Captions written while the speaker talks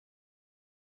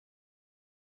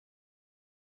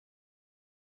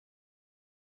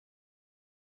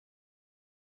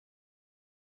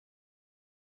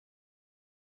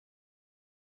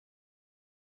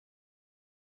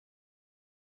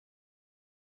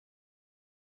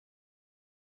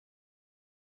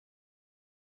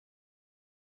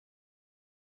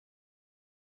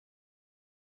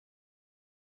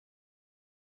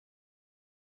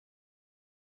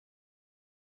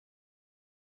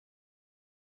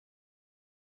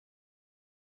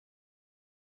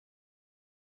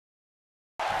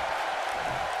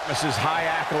His high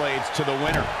accolades to the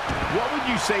winner. What would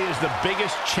you say is the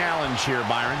biggest challenge here,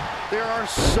 Byron? There are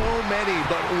so many,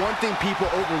 but one thing people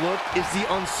overlook is the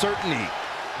uncertainty.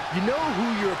 You know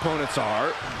who your opponents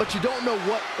are, but you don't know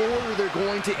what order they're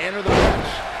going to enter the match.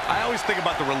 I always think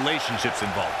about the relationships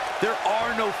involved. There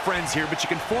are no friends here, but you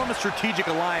can form a strategic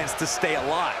alliance to stay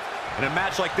alive. In a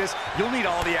match like this, you'll need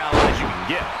all the allies you can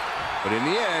get. But in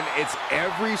the end, it's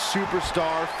every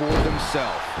superstar for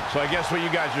themselves. So I guess what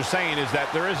you guys are saying is that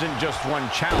there isn't just one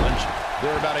challenge. There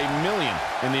are about 1 million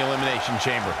in the Elimination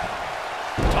Chamber.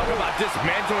 Talk about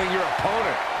dismantling your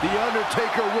opponent. The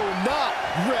Undertaker will not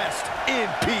rest in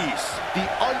peace. The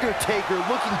Undertaker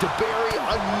looking to bury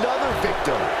another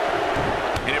victim.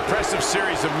 An impressive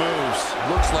series of moves.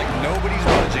 Looks like nobody's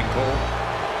budging, Cole.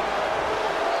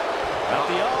 Out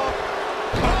the arm.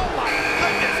 Oh my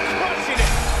goodness, crushing it.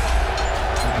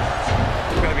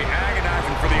 It's going to be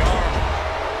agonizing for the arm.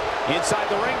 Inside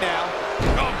the ring now.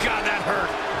 Oh God, that hurt.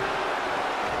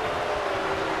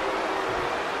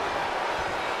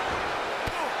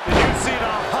 Did you see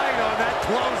the height on that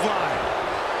clothesline?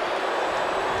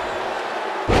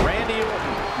 Randy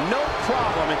Orton, no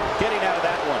problem in getting out of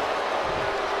that one.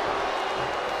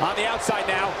 On the outside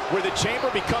now, where the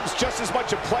Chamber becomes just as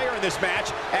much a player in this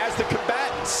match as the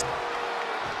combatants.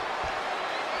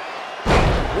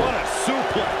 What a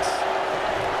suplex.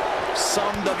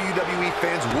 Some WWE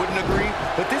fans wouldn't agree,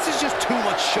 but this is just too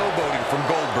much showboating from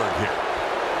Goldberg here.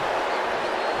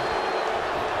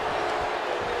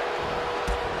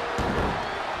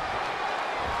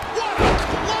 What a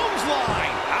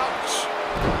clothesline! Ouch!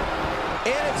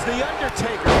 And it's the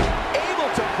Undertaker, able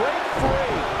to break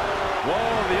free. Whoa,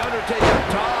 the Undertaker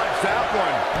dodged that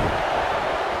one.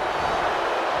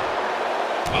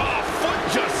 Oh, foot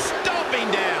just stomping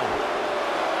down.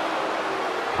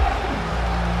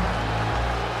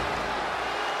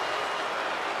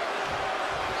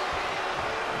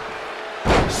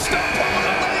 Stomp on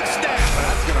the leg snap.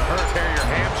 That's going to hurt. Tear your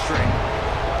hamstring.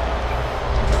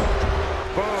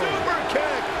 Boom. Super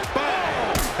kick.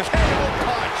 Boom. KO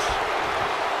punch.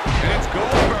 And it's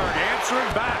Goldberg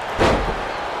answering back.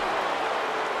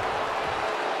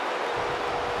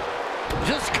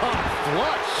 Just caught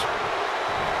flush.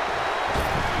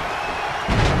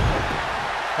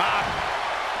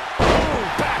 Boom.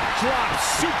 Backdrop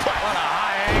suplex. What a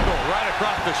high angle right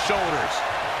across the shoulders.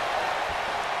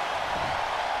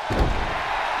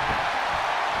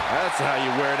 That's how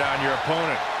you wear down your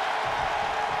opponent.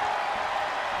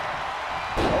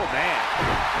 Oh, man.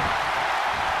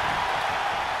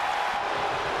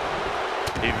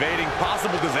 Evading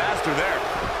possible disaster there.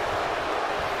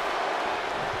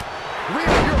 Rear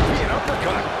European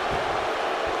uppercut.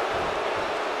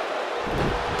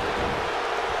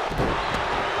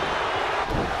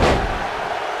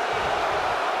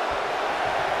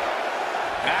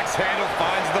 Axe handle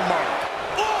finds the mark.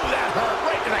 Oh, that hurt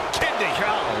right to the kidney.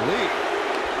 Golly.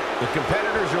 The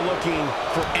competitors are looking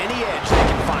for any edge they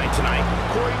can find tonight.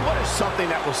 Corey, what is something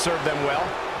that will serve them well?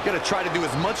 You got to try to do as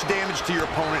much damage to your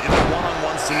opponent in a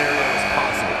one-on-one scenario as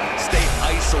possible. Stay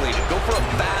isolated. Go for a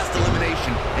fast elimination,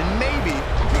 and maybe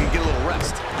you can get a little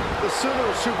rest. The sooner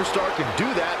a superstar can do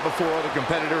that before other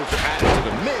competitors are added to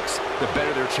the mix, the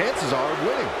better their chances are of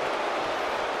winning.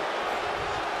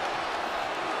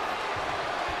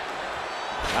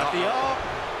 At the arm.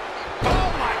 Oh,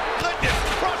 my goodness,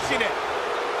 crushing it.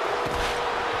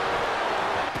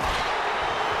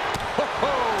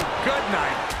 Oh, good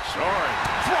night. Sorry.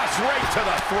 Thrust right to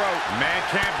the throat. Man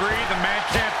can't breathe, the man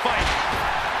can't fight.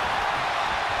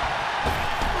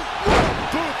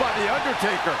 Boot by the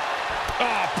Undertaker.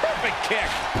 Oh, perfect kick.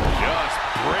 Just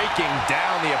breaking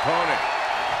down the opponent.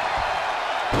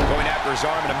 Going after his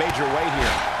arm in a major way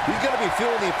here. He's going to be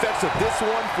feeling the effects of this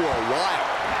one for a while.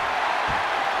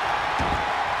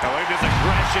 Oh, look at this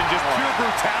aggression, just pure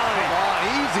brutality. Come on,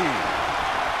 easy.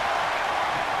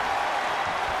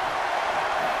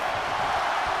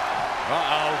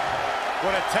 Uh-oh.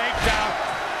 What a takedown.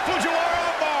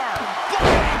 Fujiwara bar.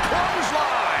 Flying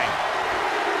clothesline.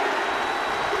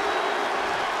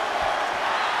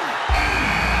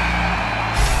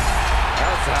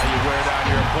 That's how you wear down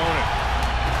your opponent.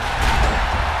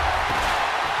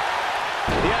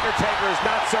 The Undertaker is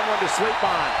not someone to sleep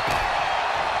on.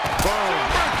 Boom.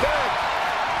 Super kick.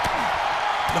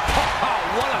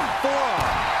 What a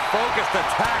forearm. Focused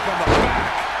attack on the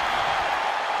back.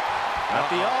 At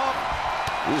the arm.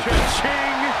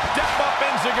 Cha-ching. Step up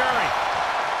enziguri.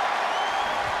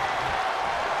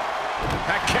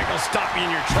 That kick will stop you in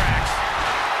your tracks.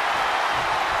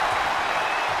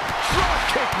 Drop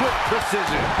kick with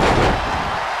precision.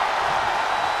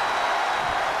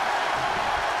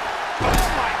 Oh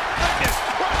my goodness,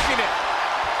 crushing it.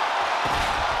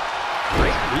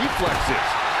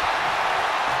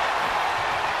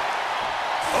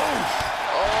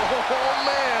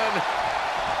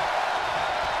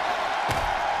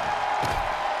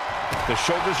 The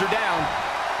shoulders are down.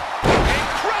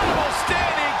 Incredible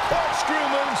standing corkscrew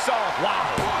moonsault. Wow.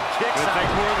 Kicks out.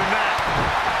 Take more than that.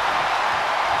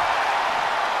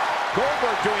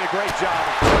 Goldberg doing a great job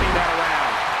of turning that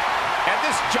around. At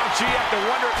this juncture, you have to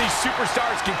wonder if these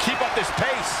superstars can keep up this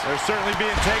pace. They're certainly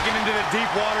being taken into the deep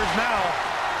waters now.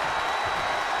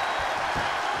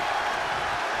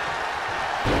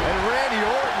 And Randy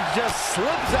Orton just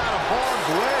slips out of harm's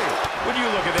way. When you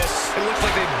look at this, It looks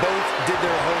like they both did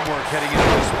their homework heading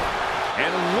into this one. And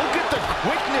look at the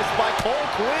quickness by Cole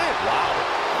Quinn. Wow.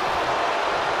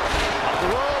 Off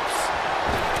the ropes.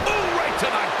 ooh, right to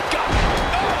the gut.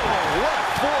 Oh, what a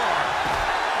forearm.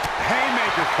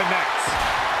 Haymaker connects.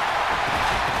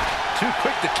 Too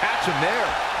quick to catch him there.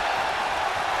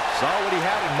 Saw what he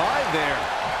had in mind there.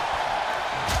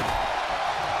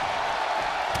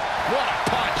 What a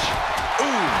punch.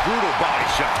 Ooh, brutal body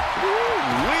shot.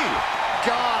 Ooh-wee.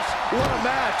 Gosh, what a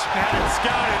match. Had it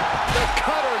scouted. The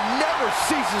cutter never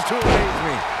ceases to amaze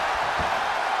me.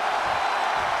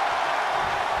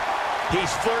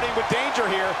 He's flirting with danger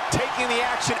here, taking the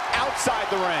action outside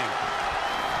the ring.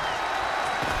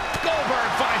 Goldberg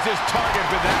finds his target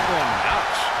with that one.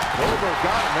 Ouch. Goldberg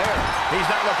got him there. He's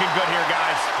not looking good here,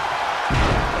 guys.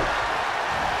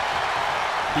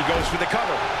 He goes for the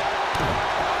cover.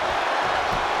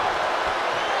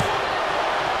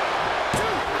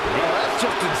 Oh, that's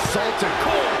just insulting.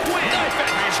 Cole Quinn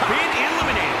has been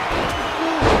eliminated.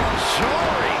 Ooh,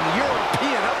 jarring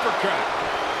European uppercut.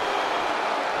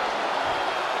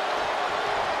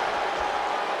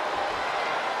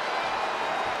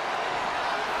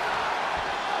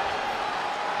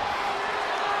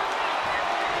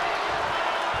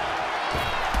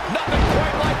 Nothing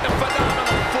quite like the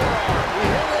phenomenal forearm. We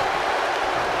hit it.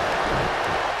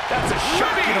 That's a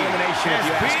shocking elimination, if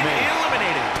you ask me.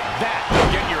 Eliminated. That will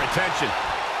get your attention.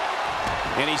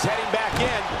 And he's heading back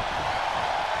in.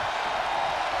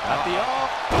 At the oh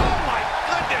my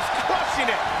goodness, crushing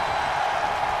it.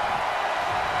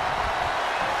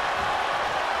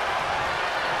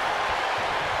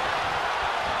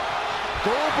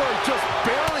 Goldberg just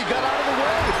barely got out of the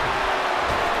way.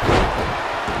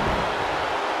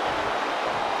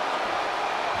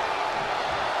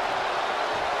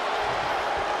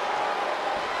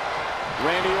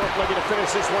 Randy Orton looking to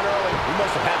finish this one early. He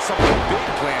must have had something big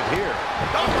planned here.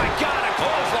 Oh my God, a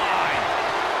clothesline.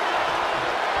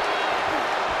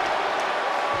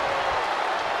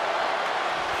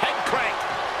 Head crank.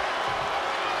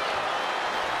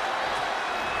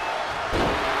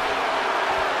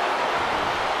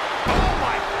 Oh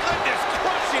my goodness,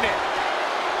 crushing it.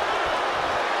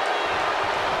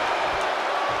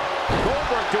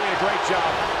 Goldberg doing a great job.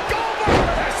 Goldberg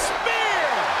with a spear.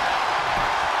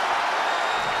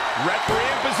 Referee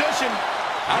in position.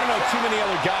 I don't know too many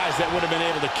other guys that would have been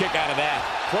able to kick out of that.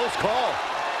 Close call.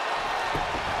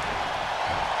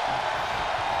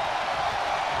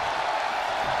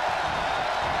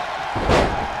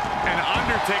 And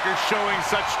Undertaker showing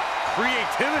such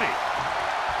creativity.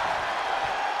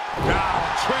 Now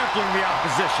trampling the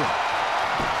opposition.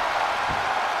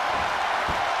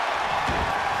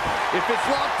 If it's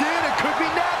locked in, it could be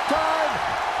nap time.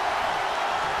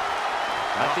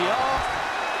 At the off.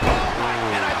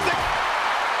 And I think...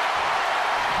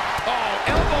 Oh,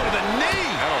 elbow to the knee.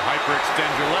 That'll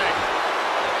hyperextend your leg.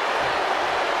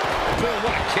 Boom,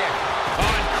 what a kick. Oh,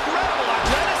 incredible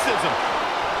athleticism.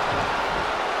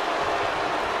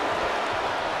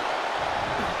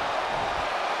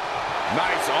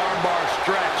 Nice armbar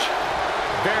stretch.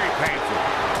 Very painful.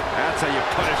 That's how you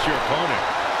punish your opponent.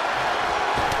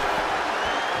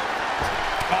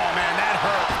 Oh, man, that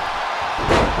hurt.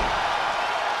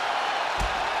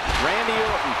 Randy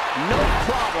Orton, no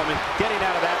problem in getting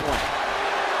out of that one.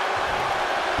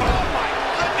 Oh, my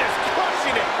goodness,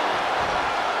 crushing it.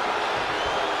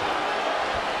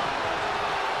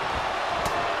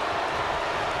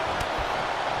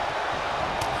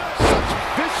 Such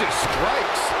vicious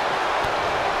strikes.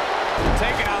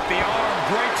 Taking out the arm,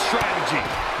 great strategy.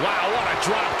 Wow, what a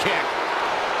drop kick.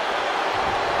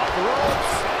 Off the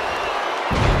ropes.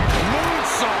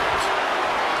 Moonsault.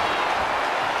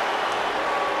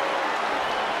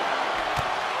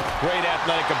 Great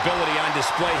athletic ability on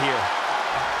display here.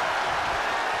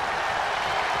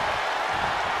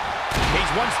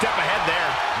 He's one step ahead there.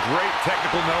 Great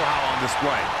technical know-how on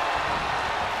display.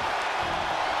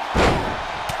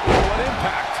 What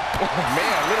impact. Oh,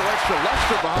 man, a little extra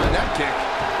luster behind that kick.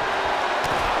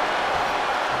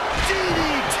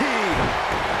 DDT.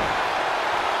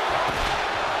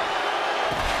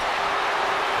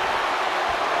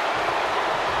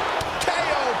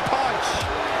 KO punch.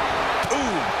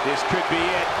 Ooh, this could be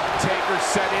it. Taker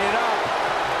setting it up.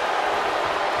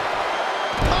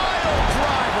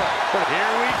 gonna...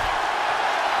 Here we...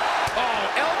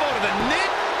 Oh, elbow to the knee.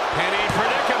 Penny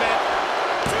predicament.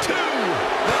 2.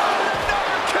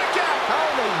 Another kick out. How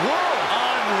in the world?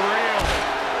 Unreal.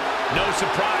 No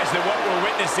surprise that what we're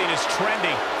witnessing is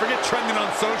trending. Forget trending on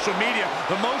social media.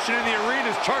 The motion in the arena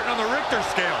is charting on the Richter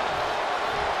scale.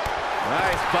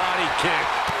 Nice body kick.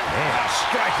 Man, a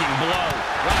striking blow.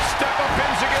 A step up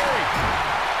Enziguri.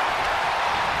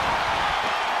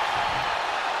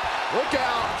 Look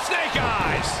out. Snake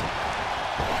eyes.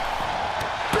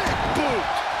 Big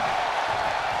boot.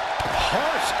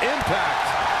 Harsh impact.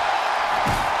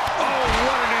 Oh,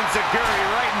 what an Enziguri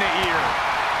right in the ear.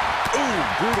 Ooh,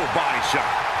 brutal body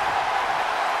shot.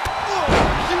 Oh,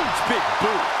 huge big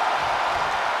boot.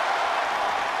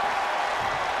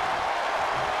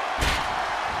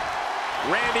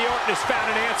 Randy Orton has found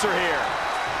an answer here.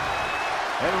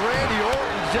 And Randy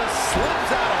Orton just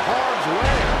slips out of harm's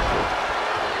way.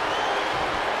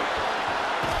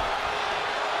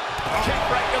 Kick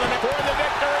right to the neck for the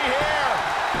victory here.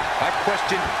 I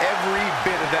questioned every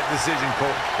bit of that decision,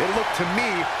 Cole. It looked to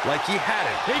me like he had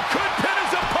it. He could pin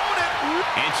his opponent.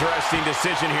 Interesting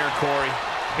decision here, Corey.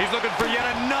 He's looking for yet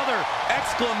another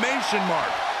exclamation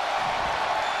mark.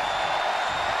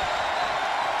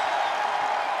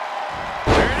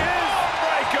 There it is.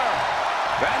 Breaker.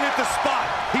 That hit the spot.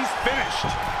 He's finished.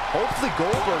 Hopefully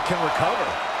Goldberg can recover.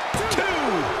 2.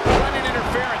 Running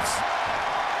interference.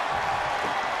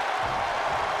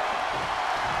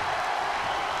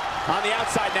 On the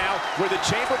outside now, where the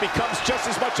Chamber becomes just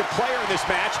as much a player in this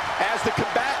match as the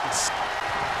combatants.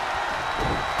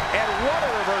 And what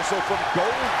a reversal from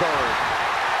Goldberg.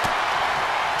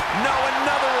 No,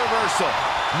 another reversal.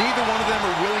 Neither one of them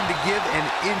are willing to give an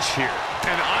inch here.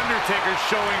 And Undertaker's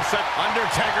showing such...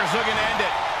 Undertaker's looking to end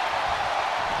it.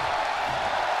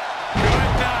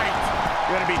 Good night.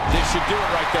 This should do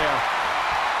it right there.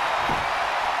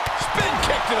 Spin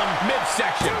kick to the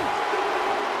midsection.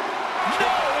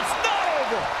 No, it's not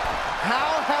over.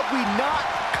 How have we not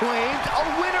claimed a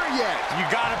winner yet? You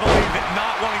gotta believe that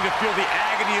not wanting to feel the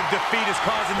agony of defeat is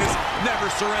causing this never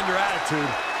surrender attitude.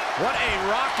 What a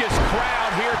raucous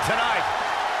crowd here tonight.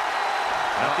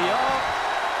 At the arm.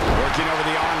 Working over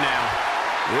the arm now.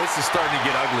 This is starting to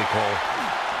get ugly, Cole.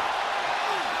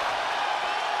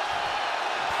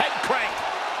 Head crank.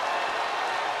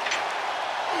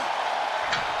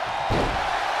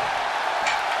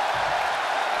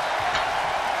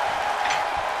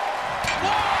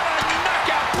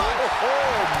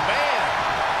 Oh, man.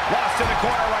 Lost in the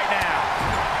corner right now.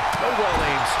 A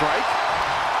well-aimed strike.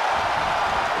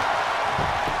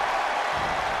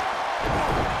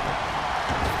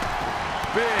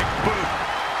 Big boot.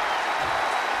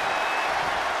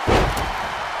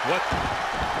 What?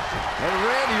 And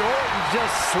Randy Orton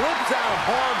just slips out of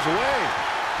harm's way.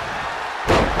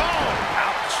 Oh,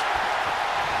 ouch.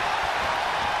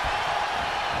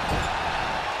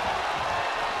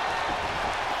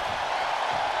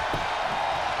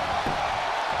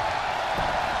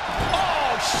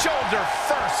 Shoulder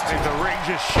first. And the ring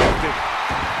just shifted.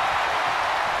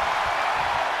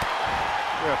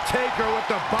 Taker with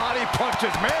the body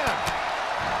punches, man.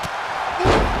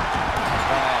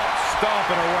 Oh,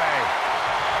 stomping away.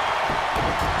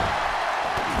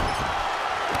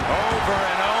 Over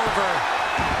and over.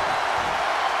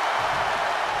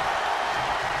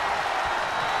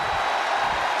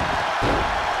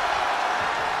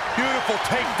 Beautiful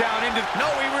takedown into... No,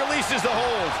 he releases the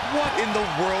hold. What in the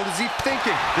world is he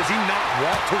thinking? Does he not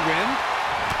want to win?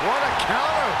 What a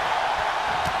counter.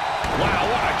 Wow,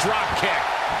 what a drop kick.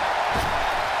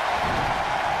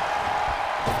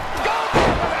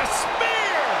 Goldberg with a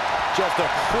spear. Just a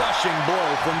crushing blow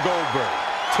from Goldberg.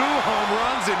 2 home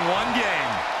runs in 1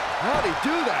 game. How'd he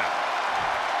do that?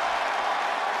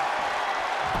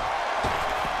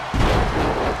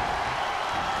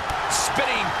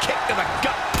 Spinning kick to the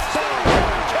gut.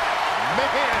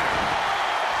 Man.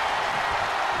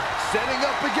 Setting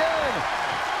up again.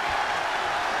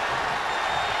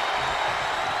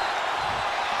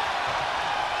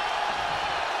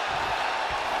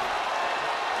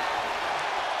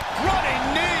 Running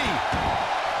knee.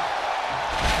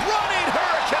 Running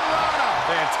hurricanrana.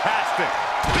 Fantastic.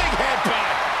 Big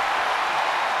headbutt.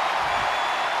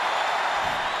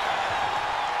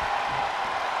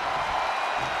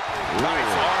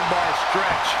 Nice armbar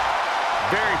stretch.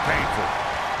 Very painful.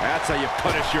 That's how you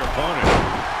punish your opponent.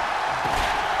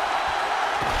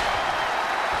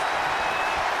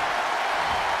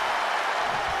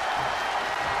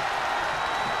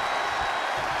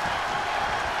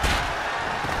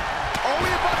 Are we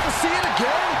about to see it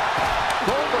again?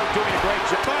 Goldberg doing a great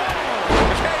job.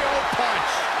 KO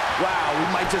punch. Wow, we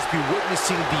might just be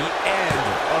witnessing the end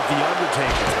of The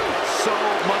Undertaker. So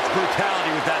much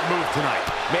brutality with that move tonight.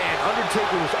 Man,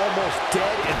 Undertaker was almost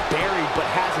dead and buried, but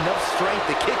has enough strength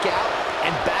to kick out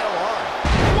and battle on.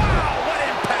 Wow, what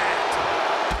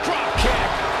impact! Drop kick.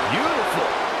 Beautiful.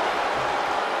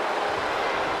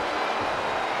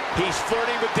 He's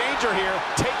flirting with danger here,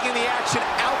 taking the action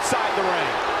outside the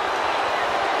ring.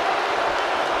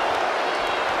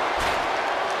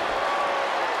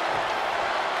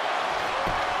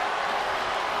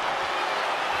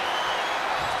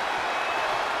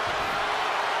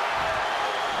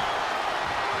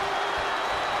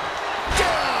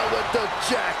 The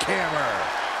jackhammer.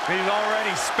 He's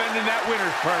already spending that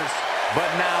winner's purse.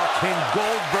 But now can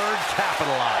Goldberg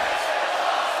capitalize?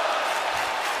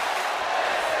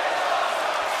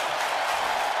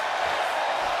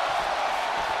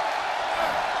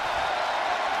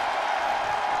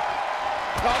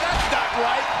 Oh, that's not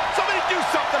right. Somebody do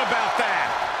something about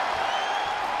that.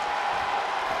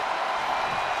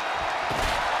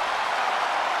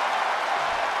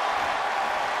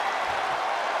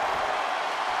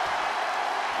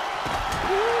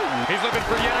 He's looking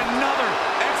for yet another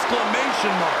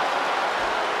exclamation mark.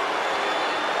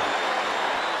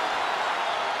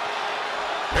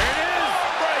 Here it is!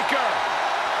 Breaker!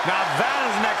 Now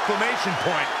that is an exclamation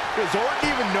point. Does Orton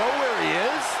even know where he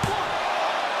is?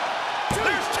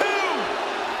 There's two!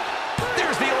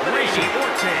 There's the elimination. Randy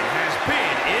Orton has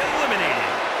been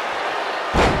eliminated.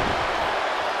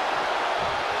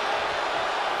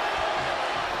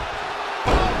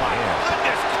 Oh my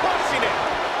goodness, crushing it!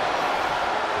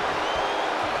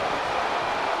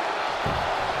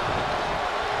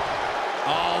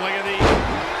 Oh, look at the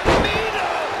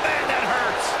needle! Man, that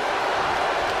hurts!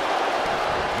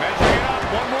 Measuring it up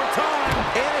one more time.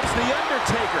 And it's The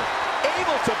Undertaker,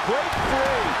 able to break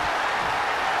free.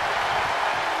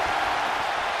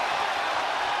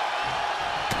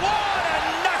 What a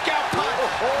knockout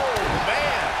punch! Oh,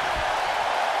 man.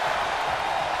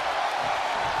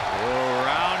 Oh,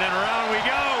 round and round we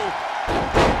go.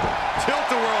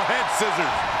 Tilt-a-whirl head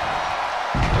scissors.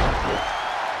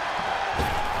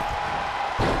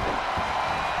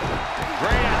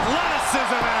 Great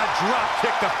athleticism and a drop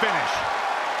kick to finish.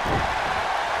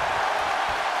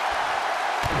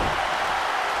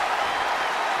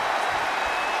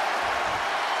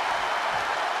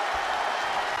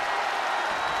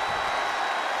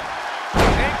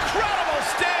 Incredible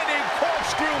standing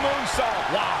corkscrew moonsault.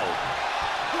 Wow.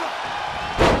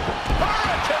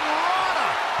 Hurricanrana.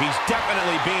 He's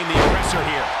definitely being the aggressor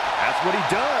here. That's what he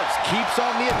does. Keeps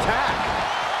on the attack.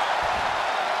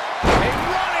 A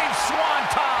running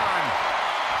swanton.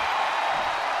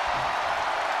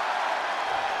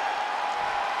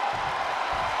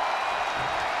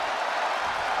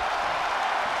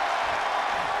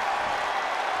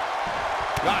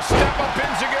 A step up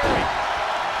Enziguri.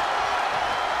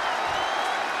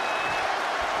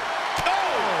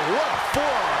 What a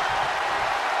forearm.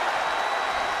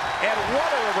 And what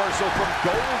a reversal from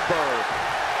Goldberg.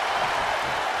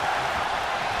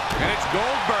 And it's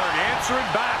Goldberg answering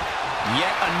back.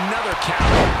 Yet another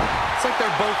counter. It's like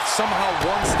they're both somehow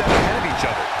one step ahead of each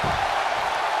other.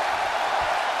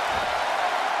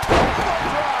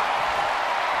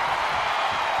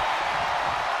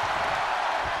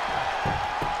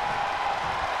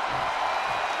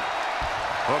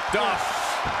 Hooked up.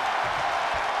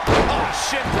 Oh,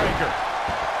 shin breaker.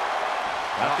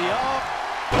 Got the up.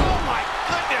 Oh my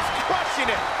goodness, crushing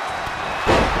it.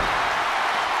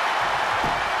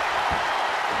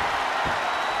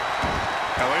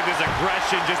 I look at this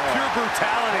aggression, just pure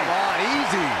brutality. Come on,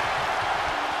 easy.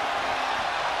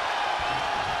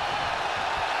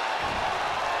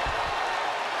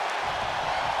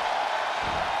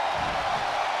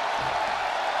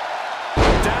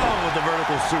 Down with the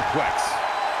vertical suplex.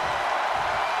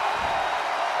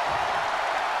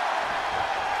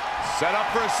 Set up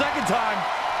for a second time.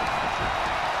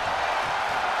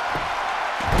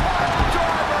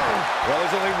 Well,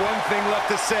 there's only one thing left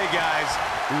to say, guys.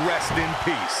 Rest in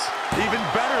peace. Even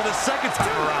better the second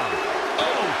time around.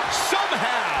 Oh,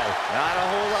 somehow. Not a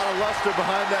whole lot of luster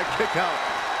behind that kick out.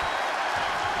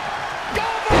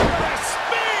 Goldberg with a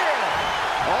spear.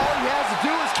 All he has to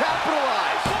do is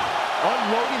capitalize.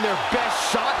 Unloading their best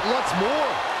shot once more.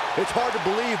 It's hard to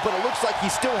believe, but it looks like he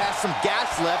still has some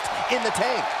gas left in the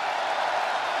tank.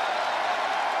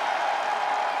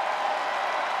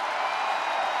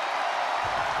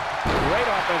 Great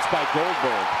offense by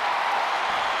Goldberg.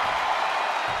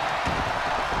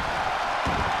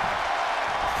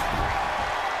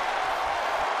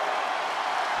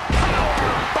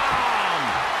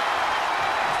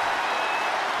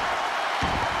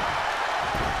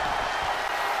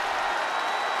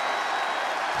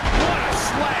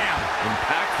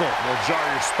 painful. Will jar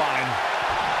your spine.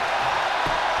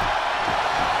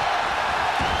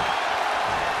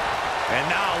 And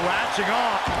now latching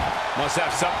on. Must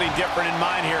have something different in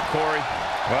mind here, Corey.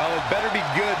 Well, it better be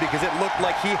good because it looked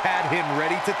like he had him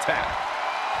ready to tap.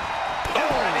 Oh,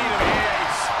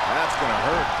 that's going to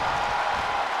hurt.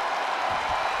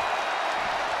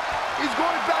 He's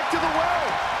going back to the well.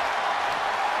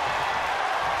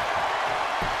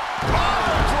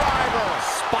 Oh, driver!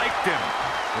 Spiked him.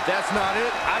 If that's not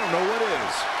it, I don't know what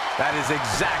is. That is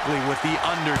exactly what The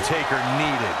Undertaker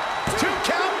needed. 2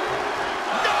 count.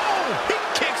 He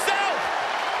kicks out!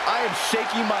 I am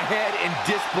shaking my head in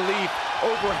disbelief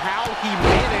over how he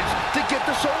managed to get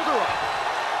the shoulder up.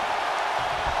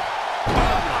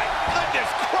 Oh, my goodness,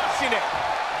 crushing it!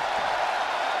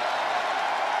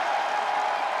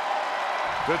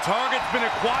 The target's been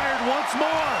acquired once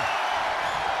more.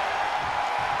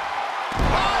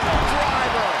 Pile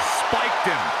driver! Spiked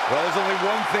him. Well, there's only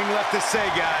one thing left to say,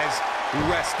 guys.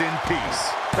 Rest in peace.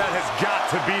 That has got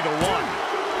to be the one.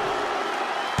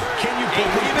 Can you A believe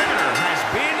it? competitor has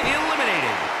been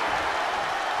eliminated.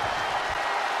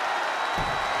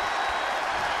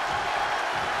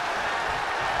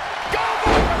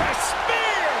 Goldberg with a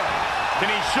spear! Can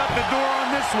he shut the door on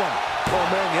this one? Oh,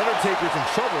 man, The Undertaker's in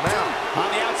trouble now. On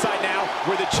the outside now,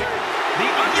 where the chair. The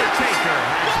Undertaker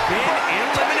has been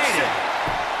eliminated.